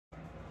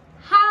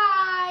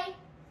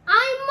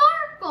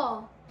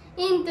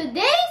In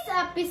today's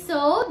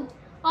episode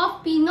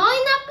of Pinoy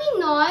na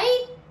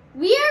Pinoy,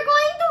 we are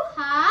going to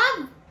have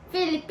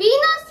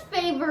Filipinos'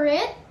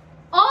 favorite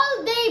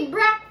all-day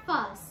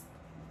breakfast.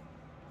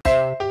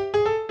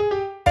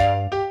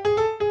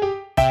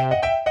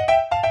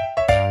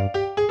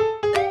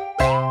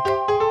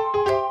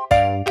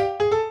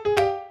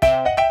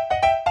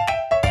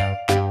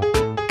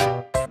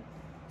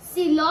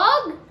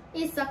 Silog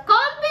is a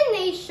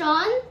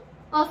combination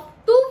of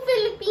two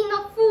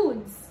Filipino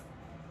foods,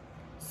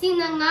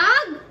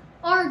 sinangag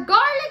or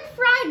garlic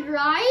fried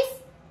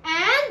rice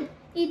and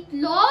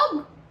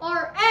itlog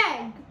or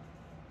egg.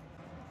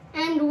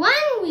 And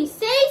when we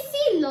say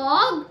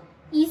silog,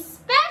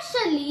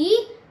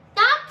 especially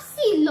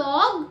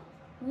Tapsilog,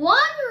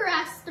 one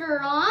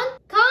restaurant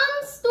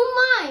comes to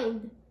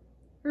mind,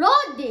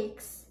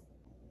 RODIC'S.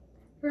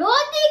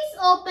 RODIC'S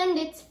opened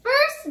its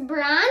first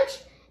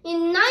branch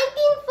in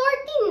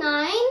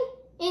 1949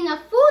 in a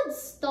food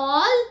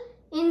stall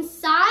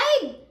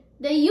inside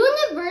the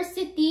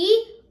University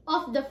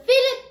of the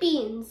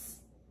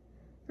Philippines.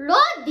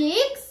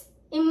 RODIC'S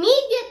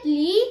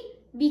immediately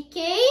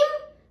became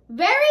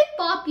very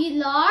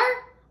popular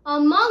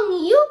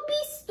among UP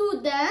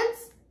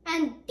students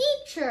and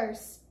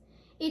teachers.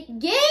 It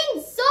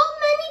gained so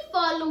many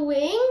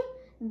following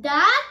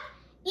that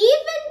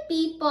even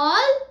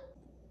people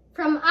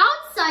from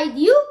outside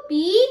UP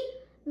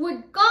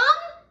would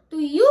come to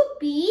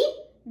UP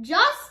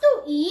just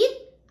to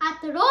eat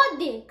at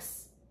RODIC'S.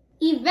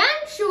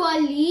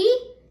 Eventually,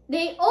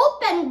 they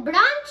opened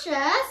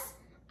branches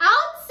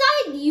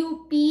outside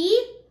UP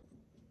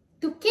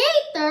to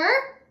cater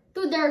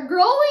to their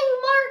growing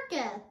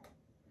market.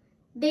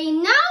 They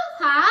now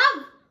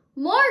have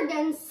more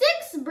than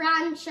 6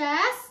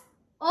 branches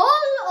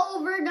all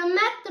over the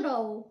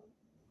metro.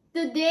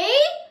 Today,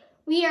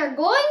 we are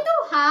going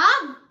to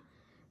have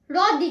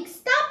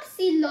RODIC'S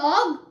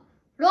Tapsilog,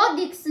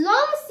 RODIC'S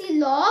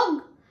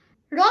Longsilog,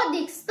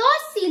 RODIC'S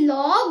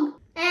Tocilog,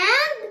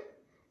 and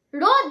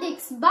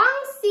RODIC'S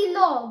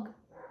Bangsilog.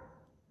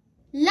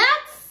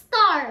 Let's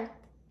start.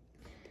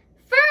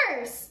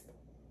 First,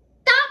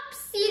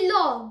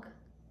 Tapsilog.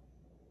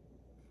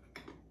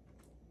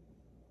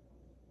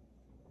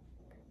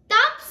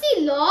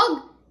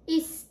 Tapsilog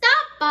is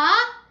tapa,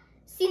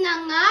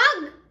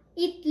 sinangag,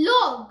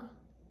 itlog.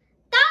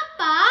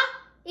 Tapa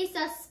is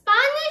a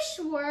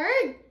Spanish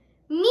word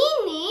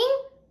meaning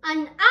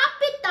an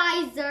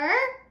appetizer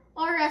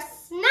or a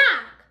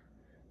snack.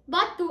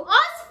 But to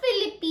us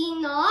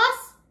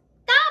Filipinos,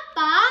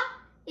 tapa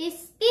is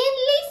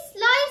thinly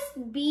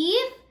sliced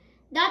beef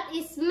that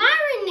is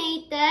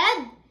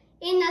marinated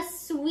in a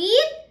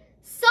sweet,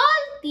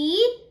 salty,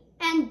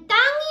 and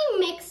tangy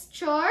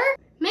mixture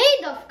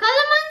made of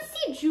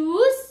calamansi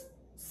juice,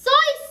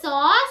 soy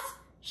sauce,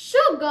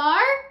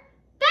 sugar,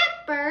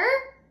 pepper,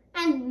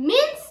 and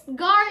minced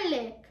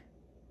garlic.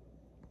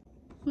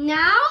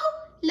 Now,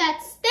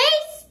 let's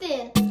taste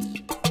it.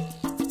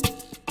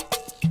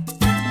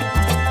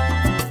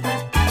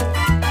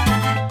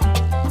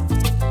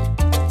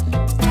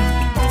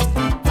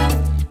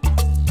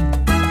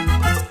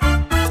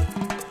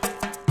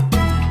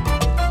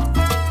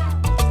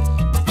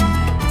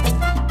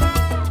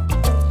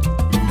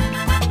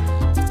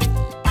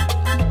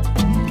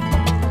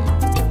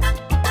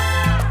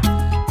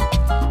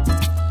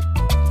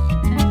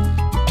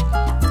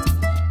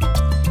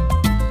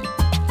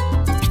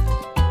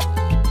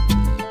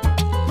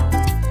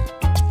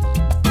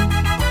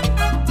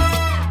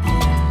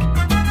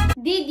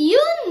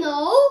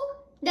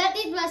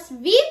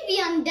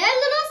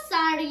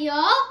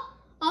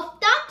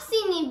 Of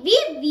Tapsilog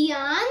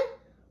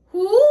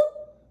who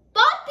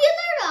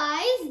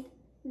popularized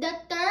the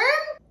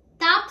term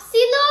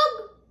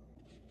Tapsilog.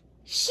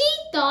 She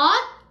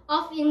thought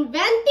of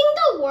inventing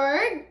the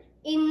word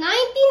in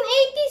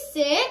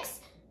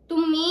 1986 to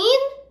mean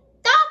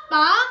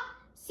tapa,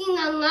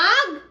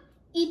 sinangag,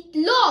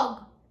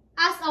 itlog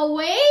as a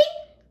way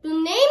to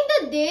name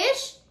the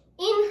dish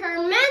in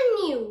her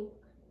menu.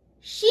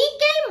 She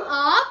came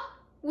up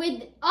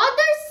with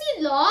other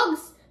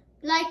silogs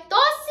like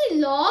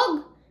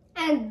Tocilog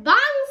and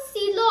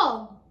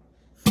Bangsilog.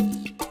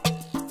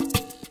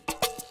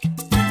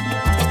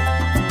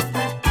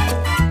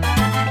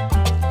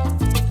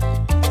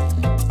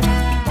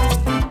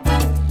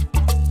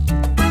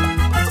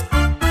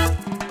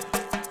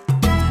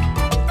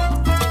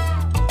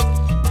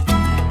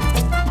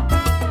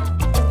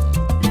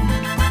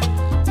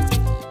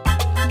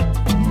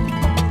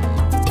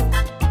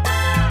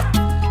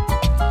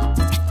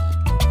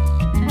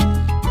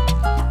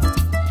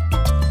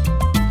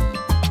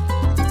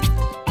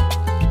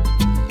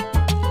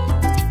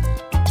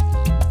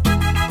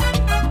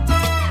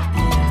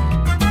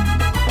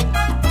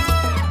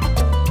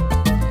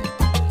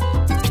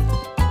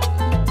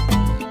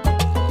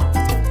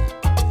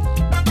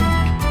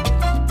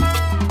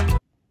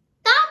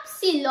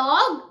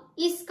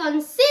 Is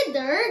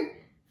considered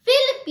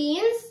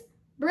Philippines'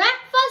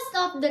 breakfast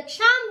of the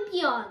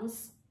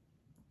champions.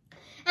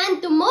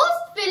 And to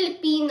most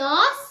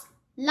Filipinos,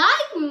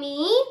 like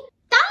me,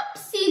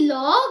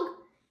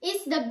 Tapsilog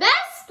is the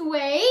best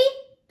way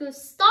to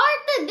start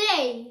the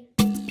day.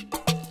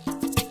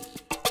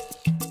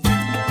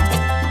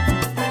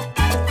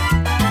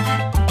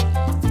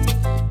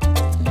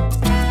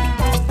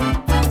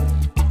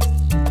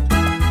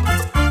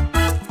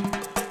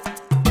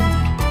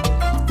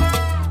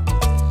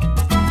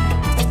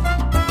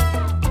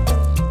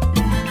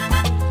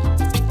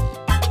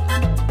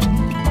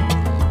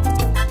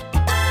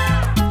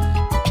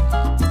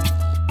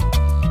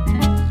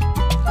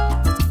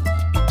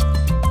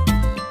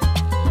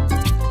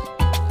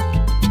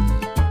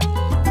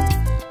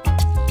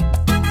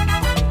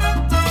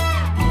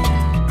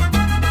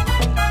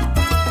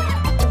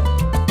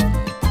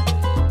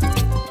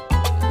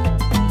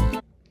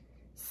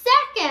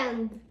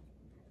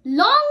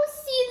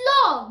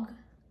 Longsilog.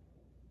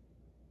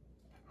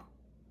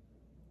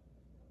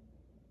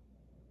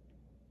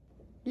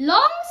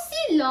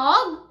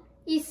 Longsilog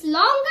is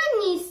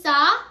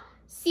longganisa,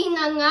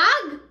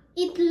 sinangag,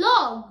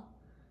 itlog.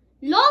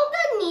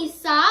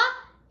 Longganisa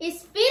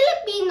is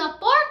Filipino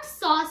pork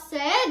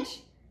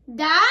sausage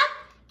that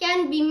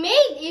can be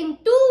made in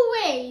two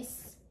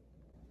ways: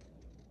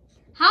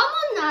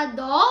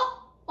 hamonado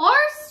or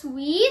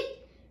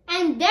sweet,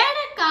 and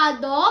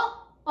derecado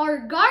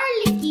or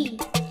garlicky.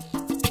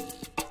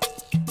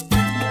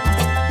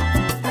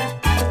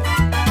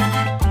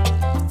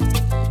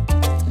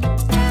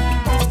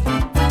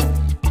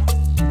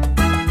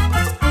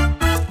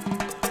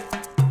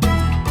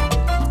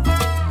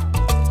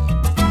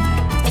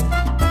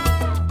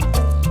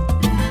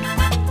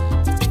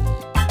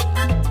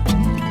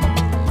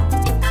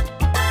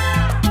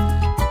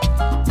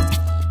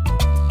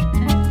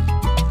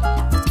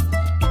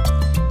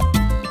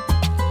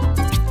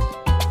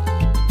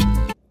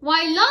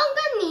 While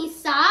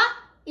longganisa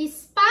is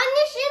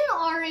Spanish in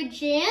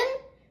origin,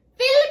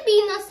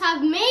 Filipinos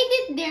have made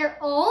it their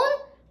own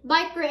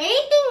by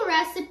creating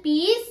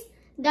recipes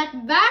that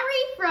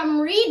vary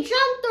from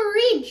region to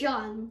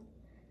region.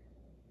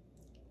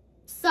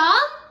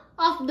 Some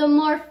of the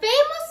more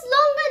famous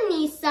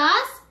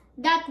longganisas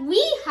that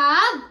we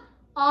have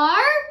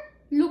are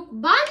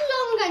Lukban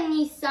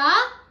longganisa,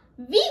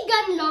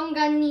 vegan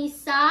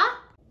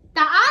longganisa,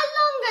 Taal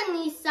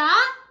longganisa,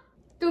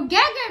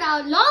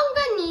 Tuguegarao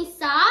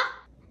longganisa,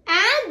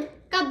 and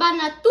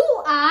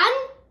Cabanatuan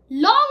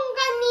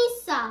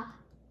longganisa.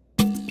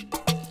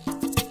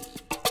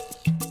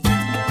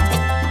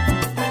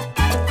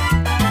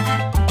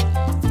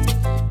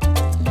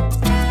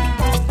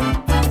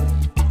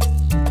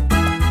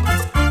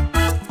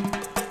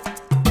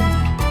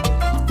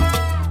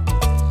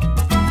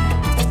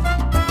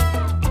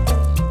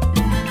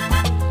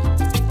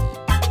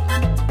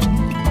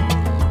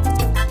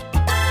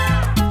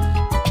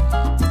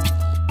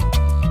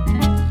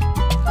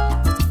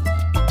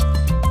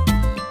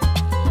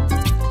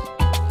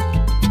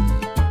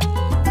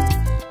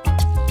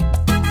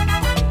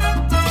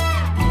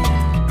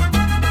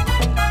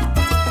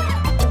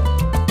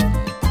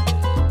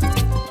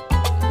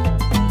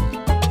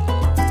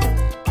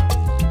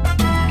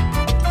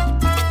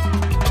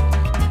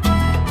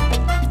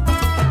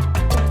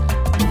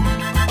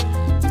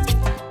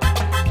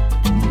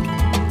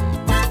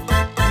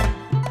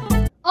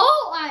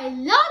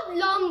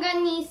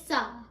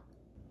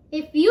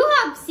 If you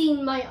have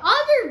seen my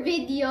other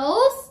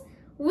videos,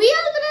 we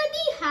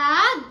already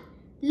had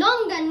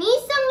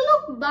longganisang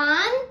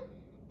lukban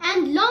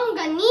and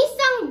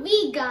longganisang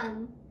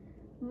vegan.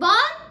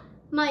 But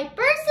my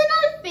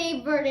personal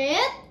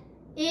favorite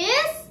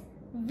is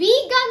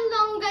vegan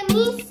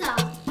longganisa.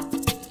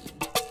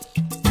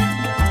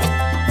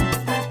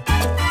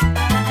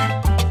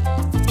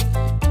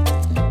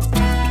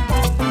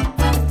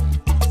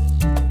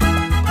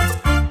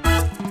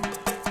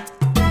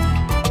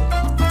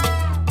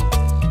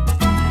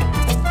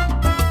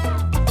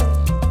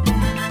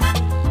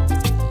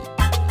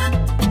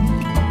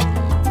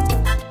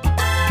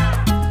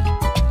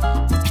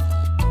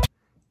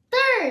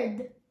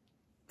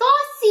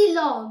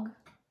 Tocilog.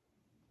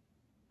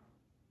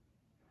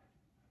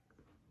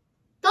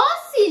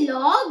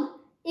 Tocilog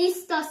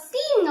is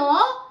tocino,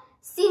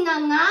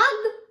 sinangag,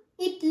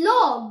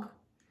 itlog.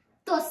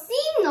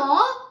 Tocino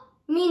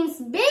means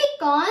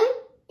bacon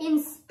in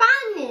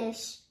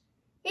Spanish.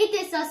 It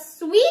is a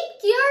sweet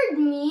cured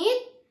meat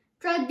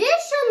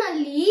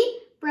traditionally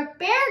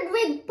prepared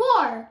with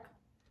pork.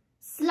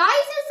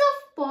 Slices of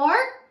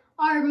pork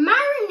are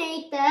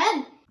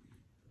marinated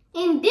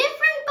in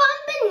different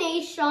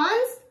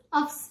combinations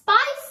of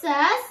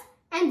spices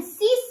and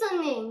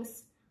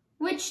seasonings,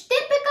 which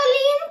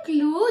typically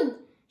include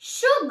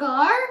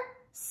sugar,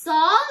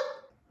 salt,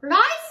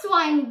 rice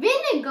wine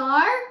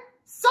vinegar,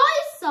 soy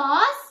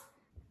sauce,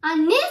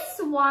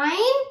 anise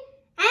wine,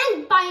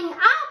 and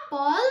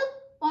pineapple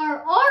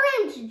or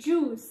orange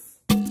juice.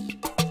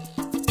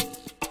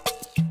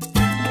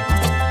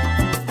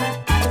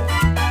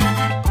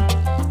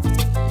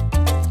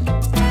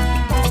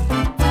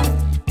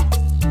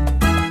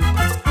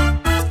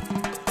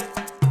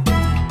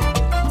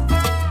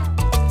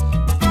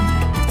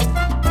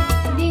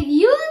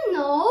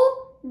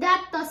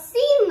 That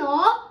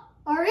tocino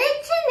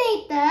originates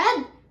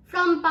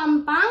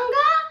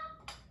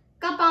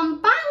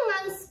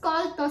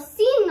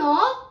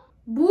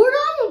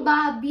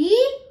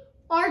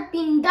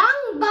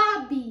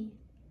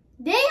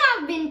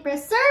been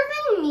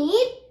preserving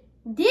meat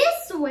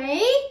this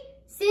way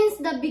since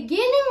the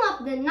beginning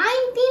of the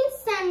 19th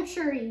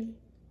century.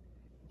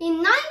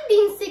 In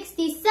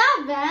 1967,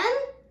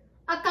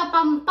 a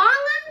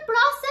Kapampangan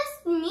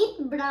processed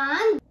meat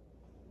brand,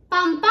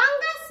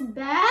 Pampanga's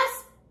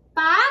Best,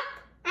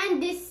 packed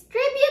and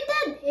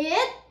distributed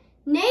it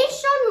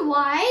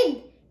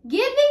nationwide,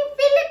 giving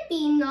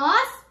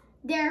Filipinos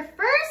their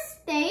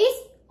first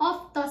taste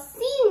of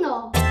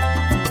tocino.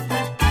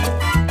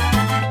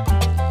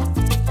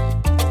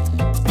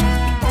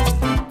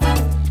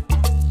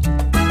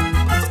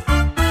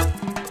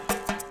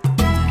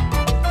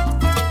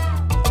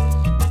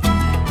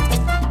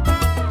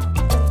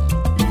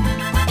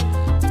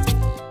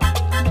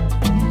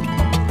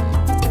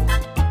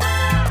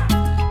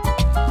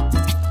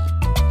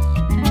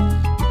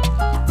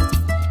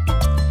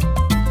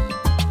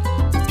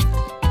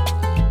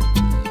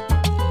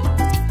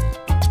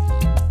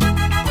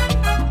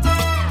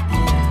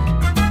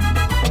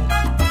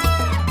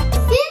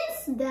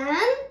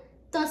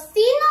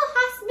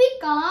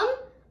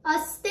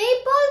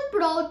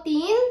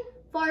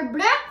 For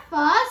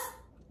breakfast,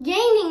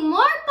 gaining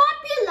more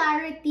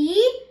popularity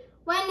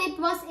when it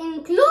was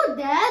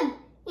included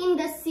in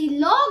the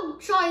Silog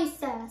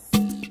choices.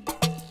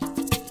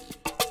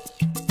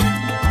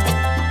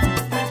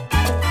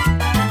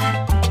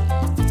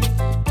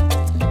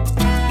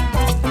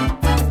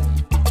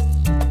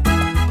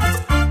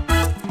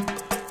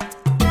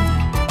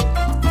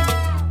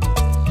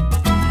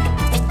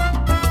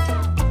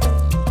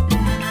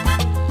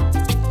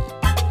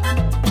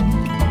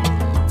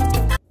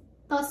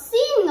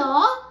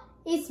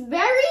 Is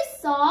very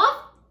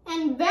soft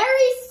and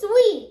very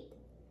sweet.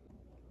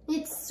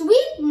 Its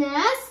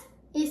sweetness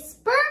is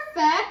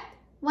perfect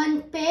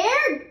when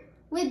paired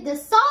with the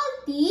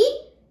salty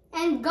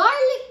and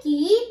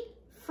garlicky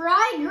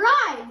fried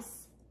rice.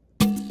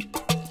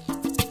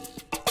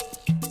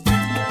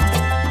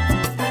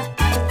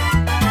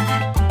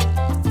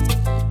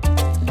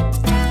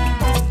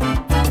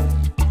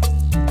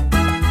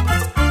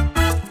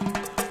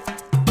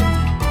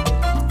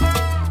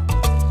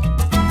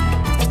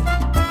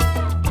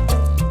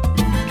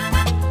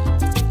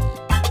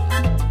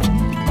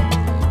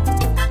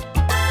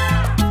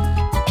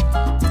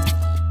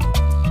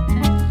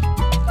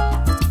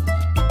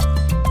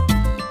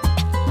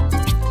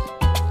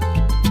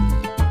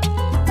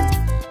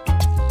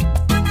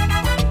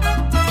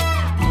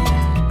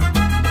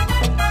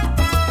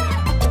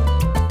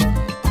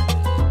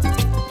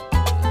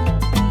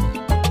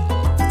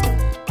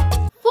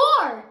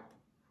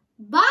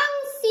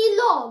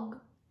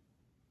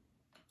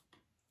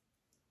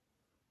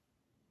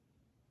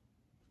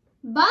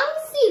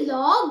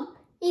 Bangsilog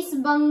is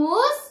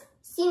bangus,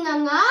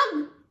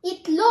 sinangag,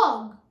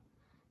 itlog.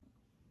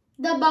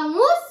 The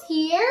bangus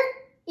here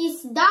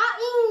is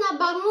daing na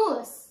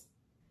bangus.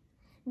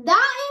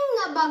 Daing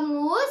na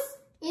bangus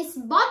is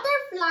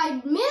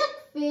butterflied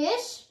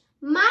milkfish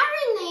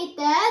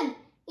marinated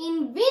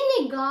in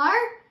vinegar,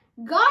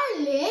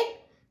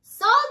 garlic,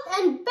 salt,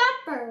 and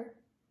pepper.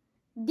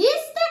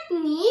 This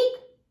technique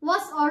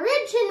was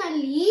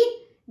originally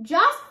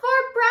just for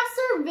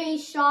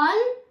preservation,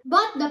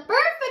 but the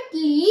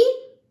perfectly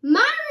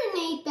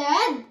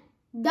marinated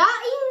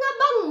daing na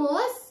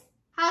bangus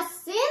has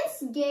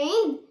since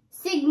gained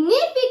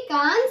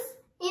significance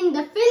in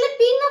the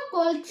Filipino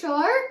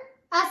culture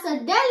as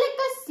a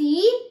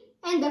delicacy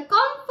and a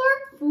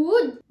comfort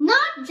food,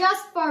 not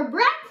just for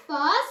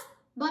breakfast,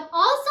 but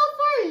also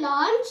for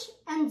lunch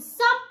and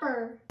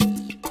supper.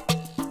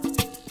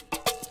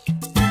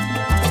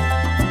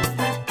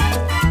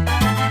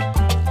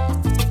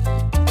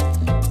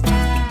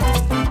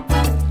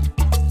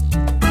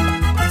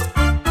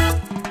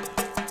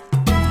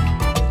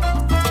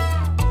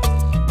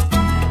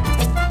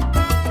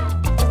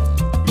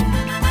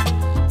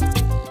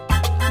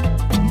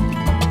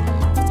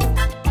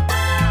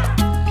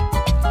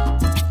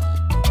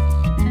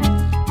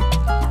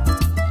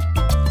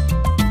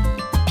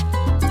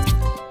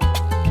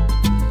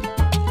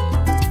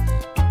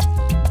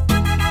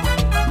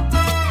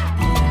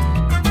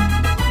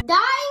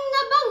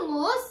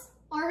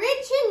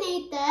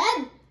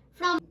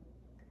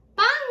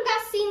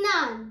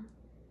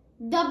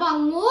 The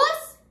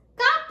bangus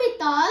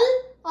capital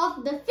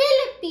of the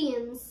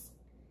Philippines.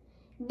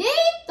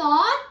 They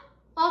thought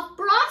of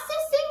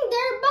processing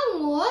their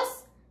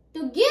bangus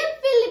to give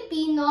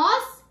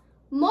Filipinos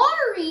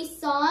more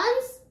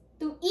reasons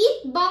to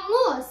eat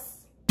bangus.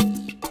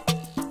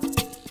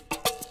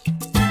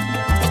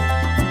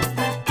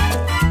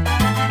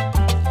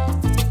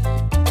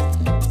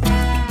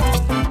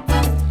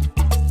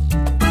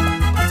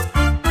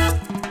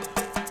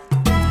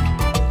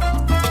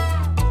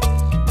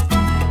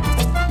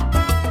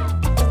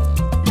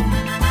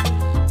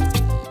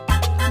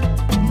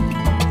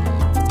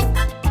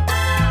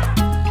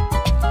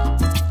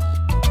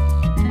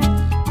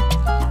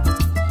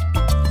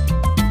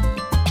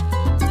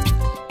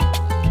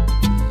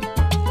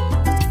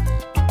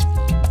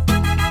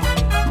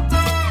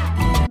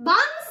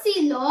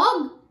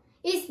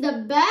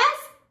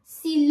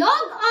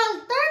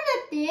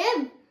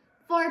 live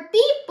for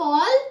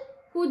people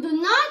who do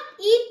not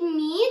eat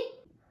meat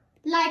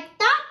like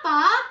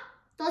tapa,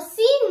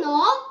 tocino,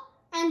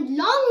 and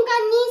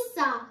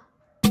longanisa.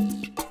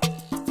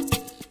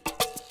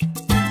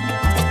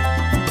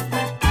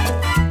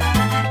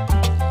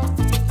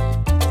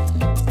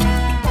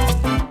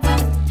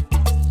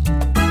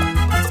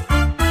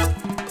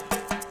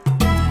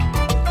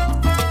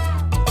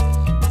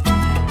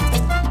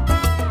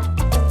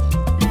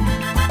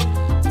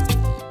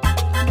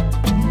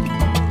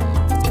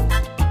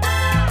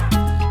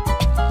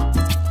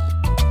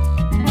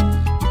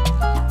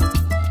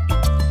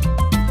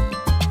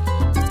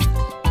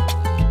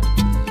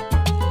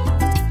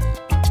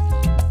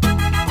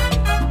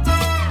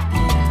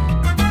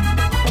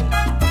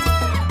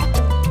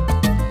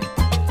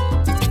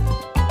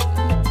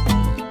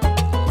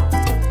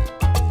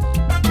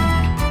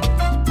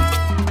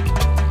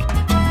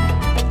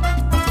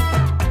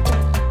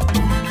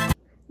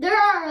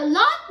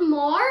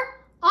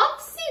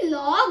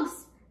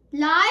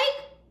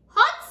 Like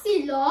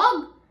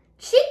Tocilog,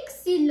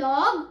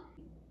 Silog,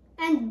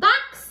 and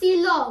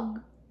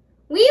Bangsilog.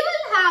 We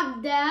will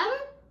have them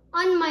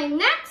on my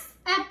next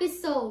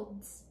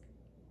episodes.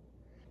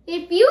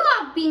 If you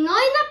have Pinoy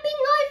na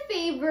Pinoy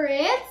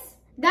favorites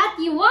that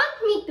you want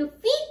me to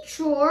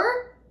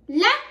feature,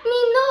 let me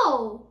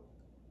know.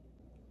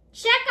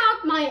 Check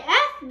out my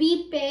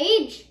FB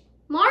page,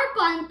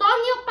 Marco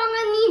Antonio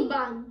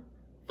Panganiban.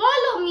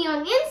 Follow me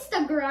on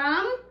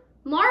Instagram,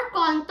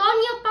 Marco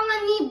Antonio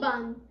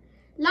Panganiban.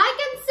 Like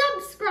and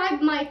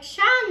subscribe my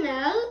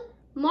channel,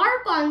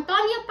 Marco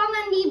Antonio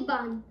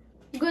Panganiban.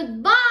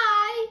 Goodbye!